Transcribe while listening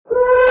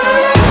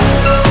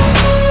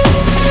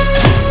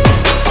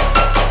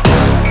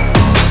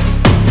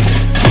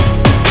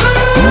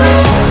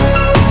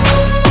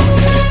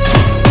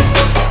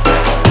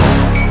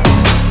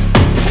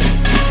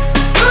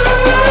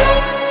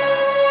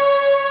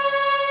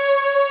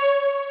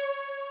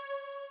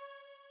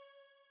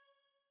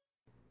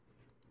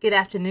Good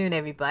afternoon,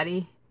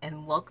 everybody,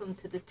 and welcome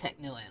to the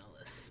Techno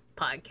Analyst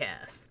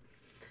podcast.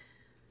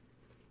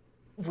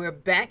 We're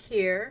back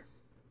here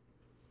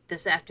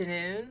this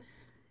afternoon,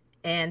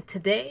 and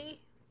today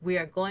we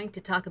are going to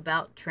talk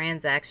about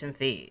transaction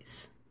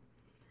fees.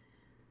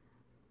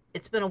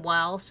 It's been a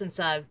while since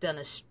I've done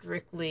a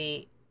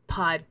strictly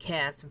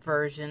podcast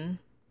version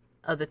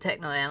of the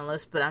Techno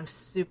Analyst, but I'm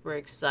super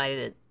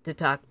excited to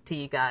talk to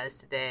you guys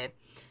today.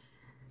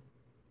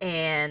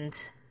 And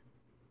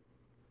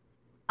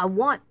I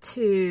want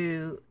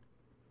to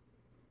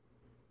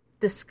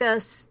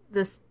discuss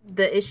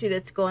the issue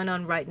that's going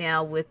on right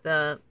now with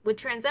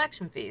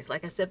transaction fees.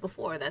 Like I said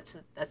before,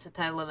 that's the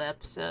title of the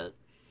episode,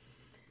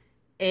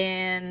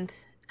 and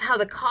how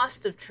the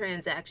cost of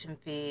transaction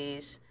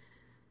fees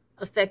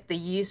affect the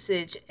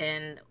usage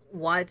and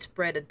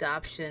widespread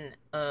adoption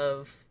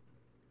of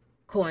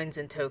coins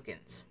and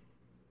tokens.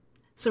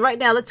 So right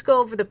now, let's go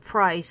over the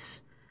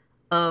price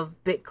of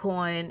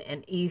Bitcoin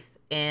and ETH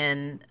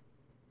and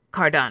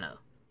Cardano,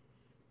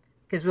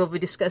 because we'll be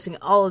discussing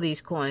all of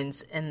these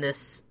coins in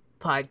this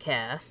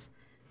podcast.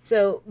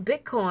 So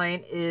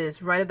Bitcoin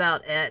is right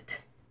about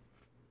at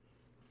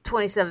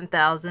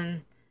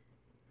 27,000.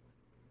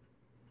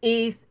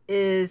 ETH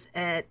is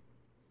at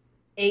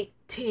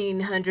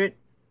 1,800,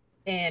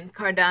 and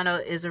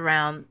Cardano is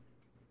around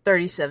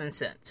 37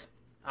 cents.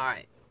 All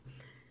right.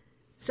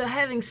 So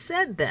having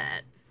said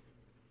that,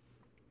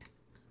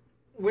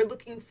 we're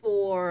looking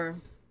for,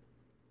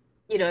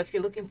 if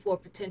you're looking for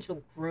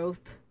potential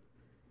growth,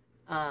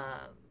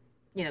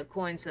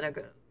 coins that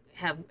are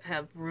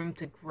have room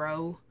to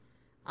grow,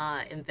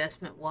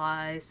 investment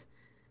wise.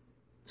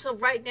 So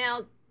right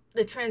now,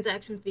 the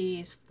transaction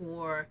fees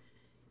for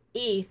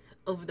ETH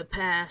over the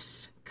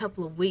past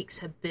couple of weeks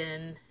have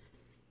been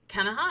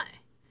kind of high,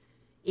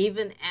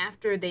 even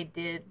after they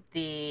did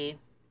the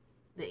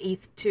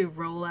ETH2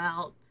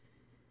 rollout,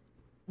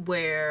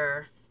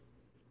 where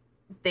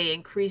they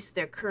increased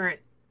their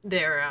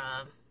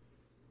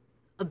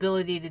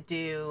ability to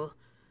do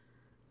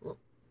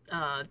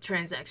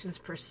transactions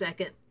per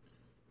second.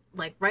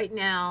 Like right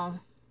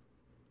now,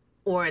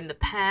 or in the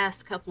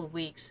past couple of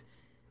weeks,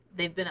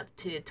 they've been up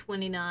to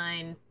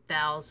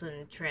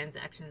 29,000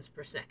 transactions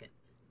per second.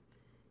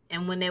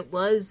 And when it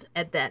was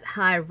at that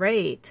high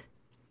rate,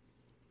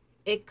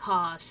 it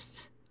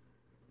cost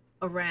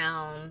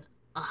around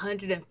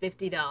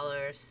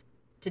 $150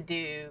 to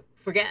do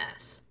for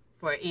gas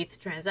for an ETH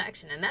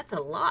transaction. And that's a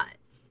lot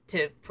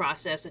to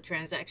process a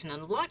transaction on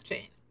the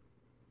blockchain.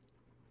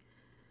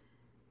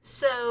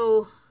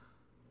 So,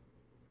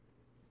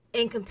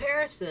 in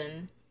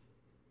comparison,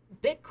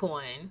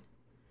 Bitcoin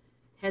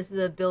has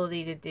the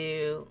ability to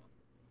do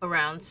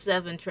around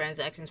 7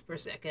 transactions per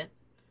second,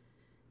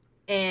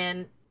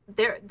 and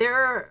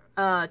their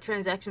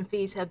transaction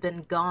fees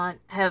have gone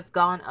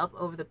up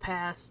over the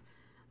past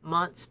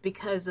months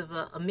because of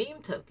a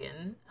meme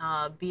token,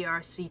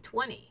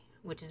 BRC20,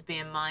 which is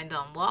being mined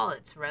on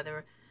wallets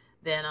rather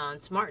than on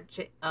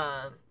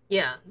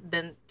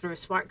than through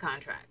smart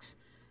contracts.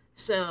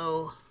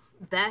 So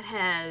that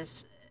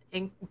has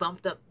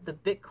bumped up the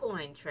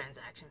Bitcoin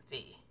transaction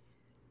fee.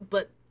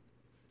 But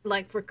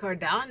like for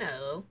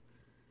Cardano,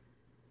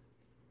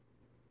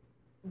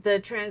 the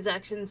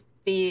transaction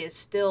fee is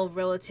still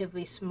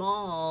relatively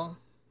small,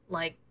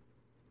 like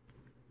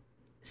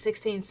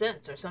 16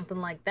 cents or something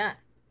like that.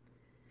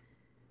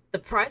 The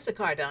price of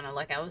Cardano,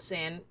 like I was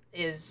saying,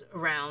 is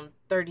around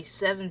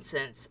 37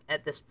 cents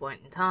at this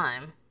point in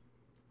time.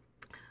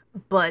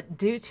 But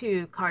due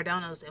to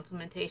Cardano's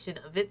implementation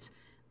of its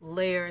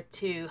layer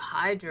 2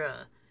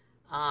 Hydra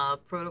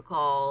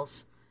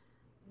protocols,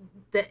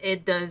 that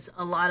it does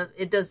a lot of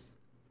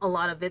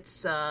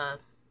its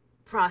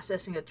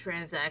processing of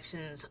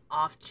transactions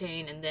off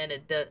chain, and then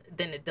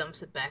it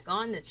dumps it back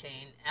on the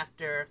chain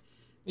after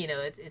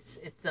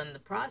it's done the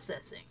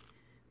processing.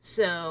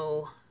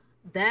 So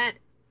that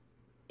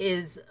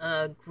is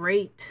a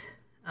great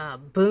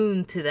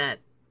boon to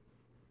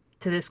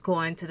this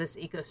coin, to this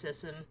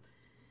ecosystem.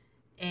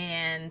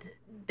 And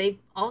they've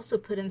also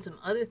put in some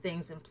other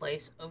things in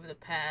place over the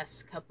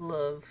past couple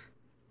of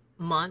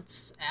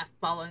months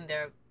following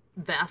their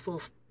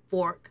Vassal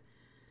fork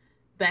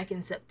back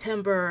in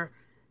September,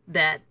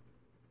 that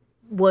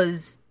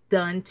was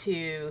done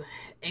to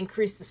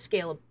increase the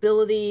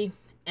scalability.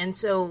 And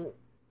so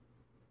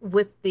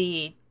with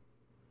the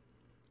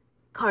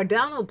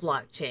Cardano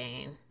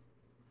blockchain,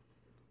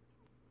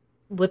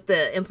 with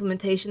the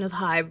implementation of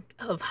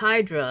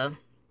Hydra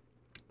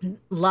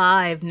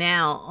live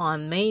now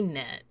on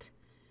mainnet,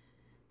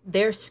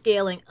 they're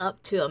scaling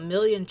up to 1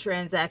 million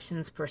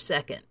transactions per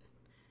second.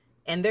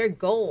 And their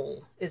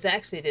goal is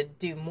actually to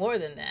do more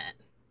than that.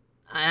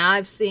 And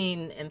I've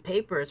seen in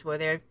papers where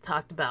they've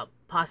talked about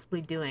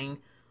possibly doing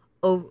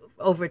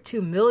over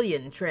 2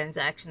 million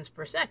transactions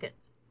per second.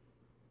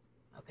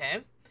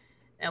 Okay?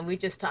 And we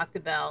just talked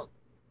about,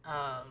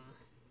 the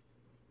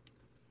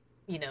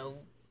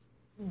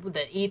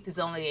ETH is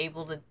only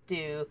able to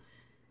do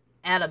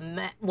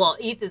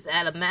ETH is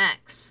at a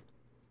max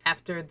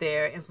after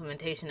their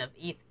implementation of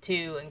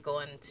ETH2 and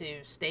going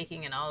to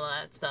staking and all of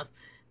that stuff.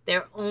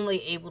 they're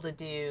only able to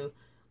do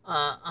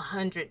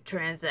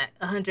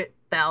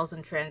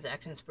 100,000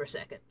 transactions per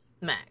second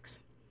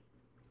max.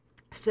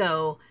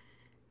 So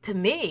to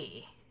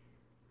me,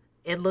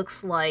 it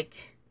looks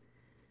like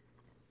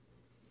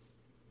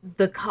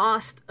the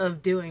cost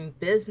of doing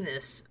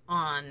business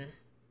on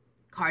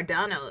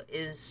Cardano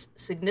is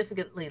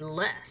significantly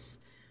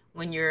less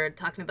when you're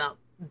talking about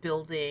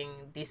building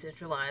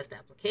decentralized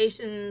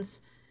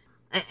applications.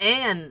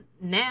 And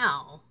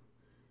now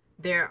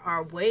there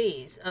are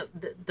ways of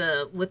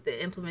with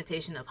the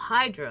implementation of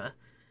Hydra,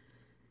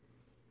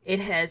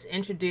 it has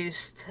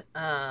introduced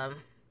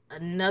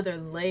another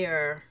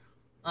layer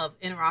of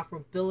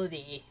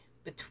interoperability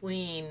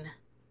between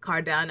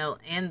Cardano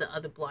and the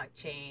other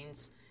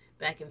blockchains.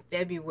 Back in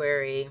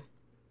February,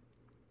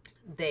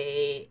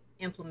 they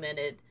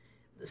implemented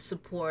the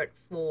support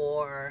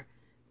for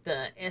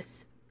the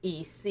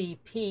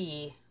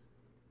SECP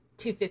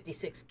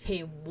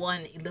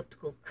 256K1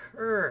 elliptical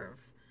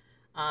curve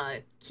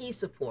key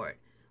support,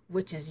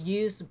 which is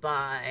used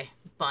by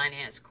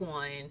Binance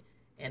Coin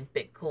and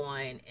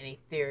Bitcoin and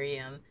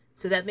Ethereum.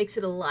 So that makes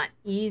it a lot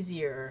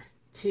easier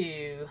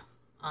to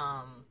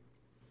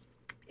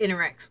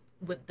interact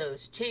with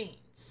those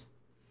chains.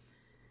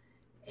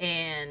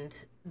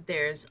 And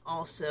there's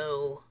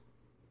also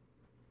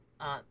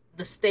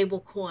the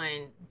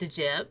stablecoin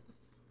Djeb,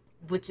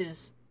 which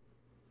is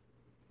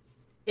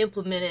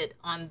implemented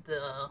on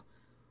the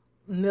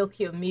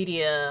Milkia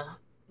Media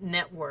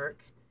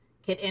network,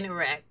 can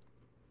interact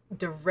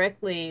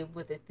directly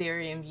with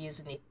Ethereum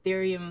using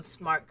Ethereum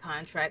smart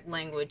contract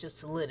language of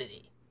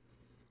Solidity.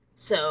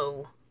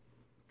 So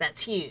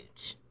that's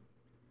huge.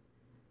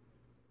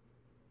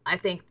 I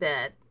think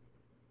that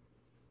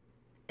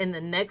in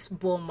the next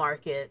bull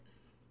market,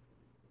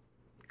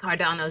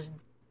 Cardano's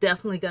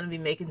definitely going to be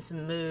making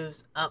some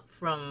moves up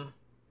from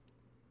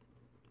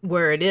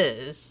where it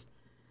is.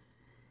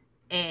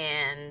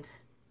 And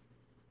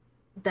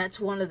that's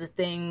one of the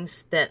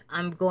things that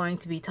I'm going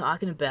to be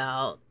talking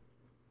about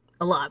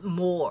a lot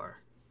more,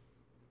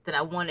 that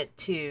I wanted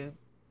to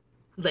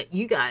let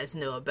you guys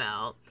know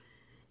about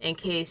in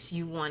case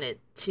you wanted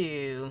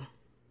to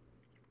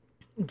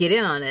get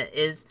in on it,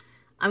 is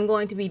I'm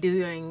going to be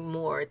doing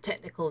more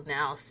technical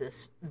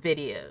analysis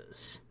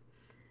videos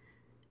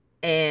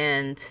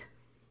and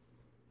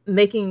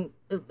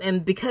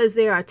because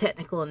they are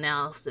technical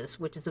analysis,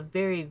 which is a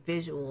very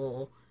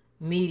visual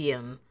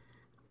medium,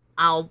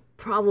 I'll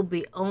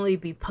probably only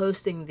be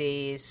posting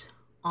these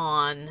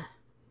on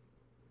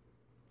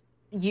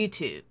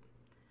YouTube.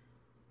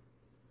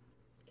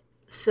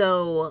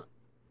 So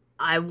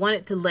I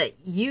wanted to let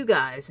you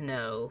guys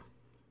know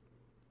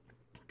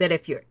that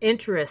if you're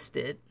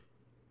interested,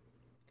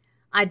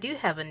 I do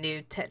have a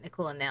new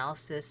technical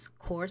analysis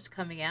course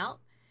coming out.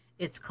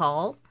 It's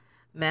called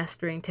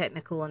Mastering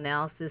Technical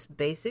Analysis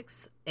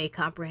Basics, a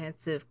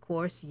comprehensive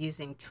course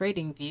using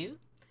TradingView.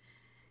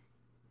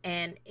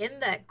 And in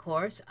that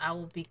course, I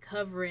will be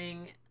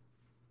covering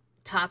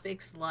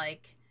topics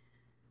like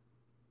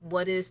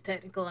what is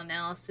technical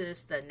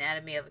analysis, the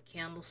anatomy of a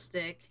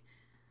candlestick,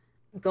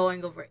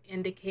 going over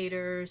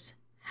indicators,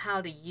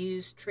 how to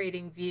use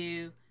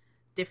TradingView,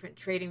 different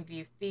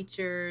TradingView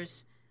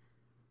features,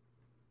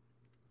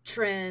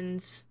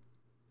 trends,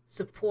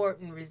 support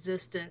and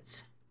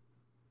resistance,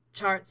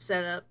 chart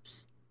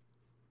setups,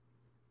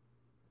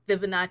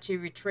 Fibonacci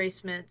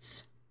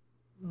retracements,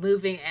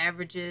 moving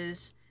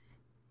averages.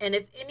 And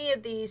if any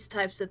of these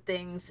types of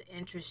things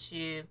interest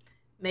you,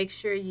 make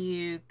sure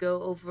you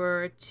go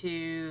over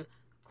to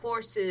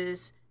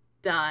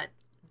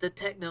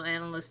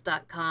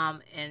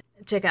courses.thetechnoanalyst.com and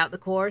check out the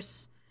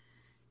course.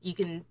 You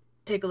can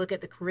take a look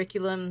at the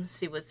curriculum,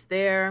 see what's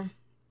there.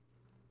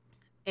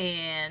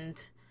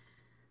 And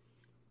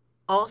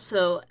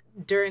also,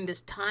 during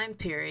this time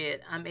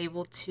period, I'm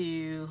able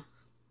to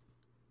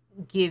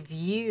give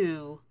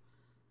you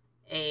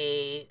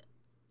a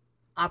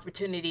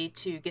opportunity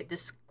to get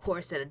this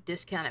course at a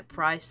discounted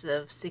price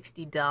of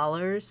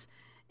 $60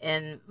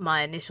 in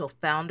my initial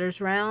founders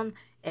round.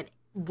 And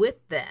with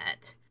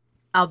that,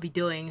 I'll be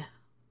doing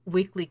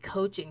weekly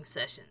coaching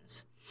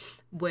sessions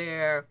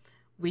where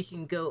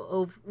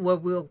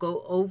we'll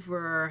go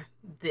over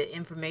the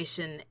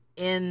information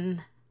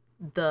in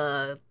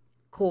the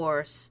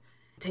course,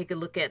 take a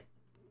look at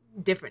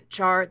different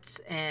charts,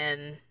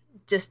 and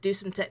just do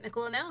some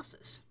technical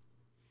analysis.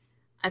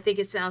 I think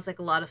it sounds like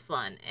a lot of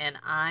fun, and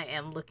I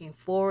am looking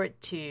forward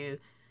to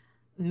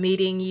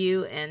meeting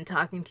you and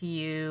talking to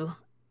you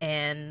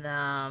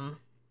and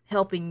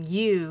helping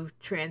you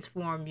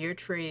transform your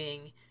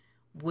trading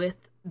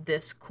with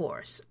this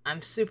course.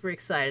 I'm super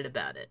excited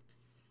about it.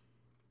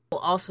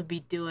 We'll also be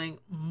doing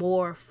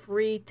more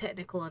free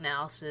technical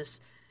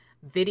analysis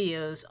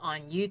videos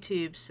on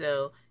YouTube,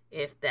 so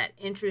if that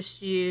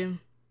interests you,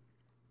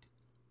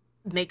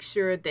 make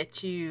sure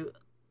that you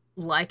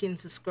like and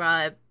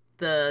subscribe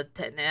the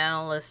Techno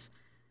Analyst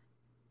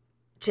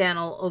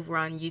channel over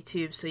on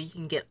YouTube so you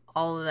can get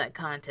all of that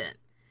content.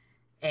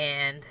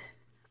 And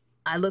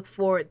I look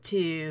forward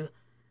to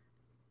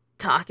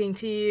talking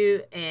to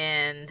you,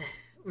 and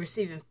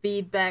receiving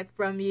feedback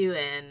from you,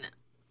 and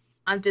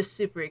I'm just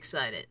super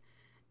excited.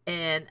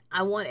 And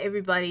I want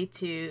everybody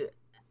to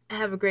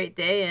have a great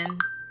day and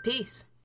peace.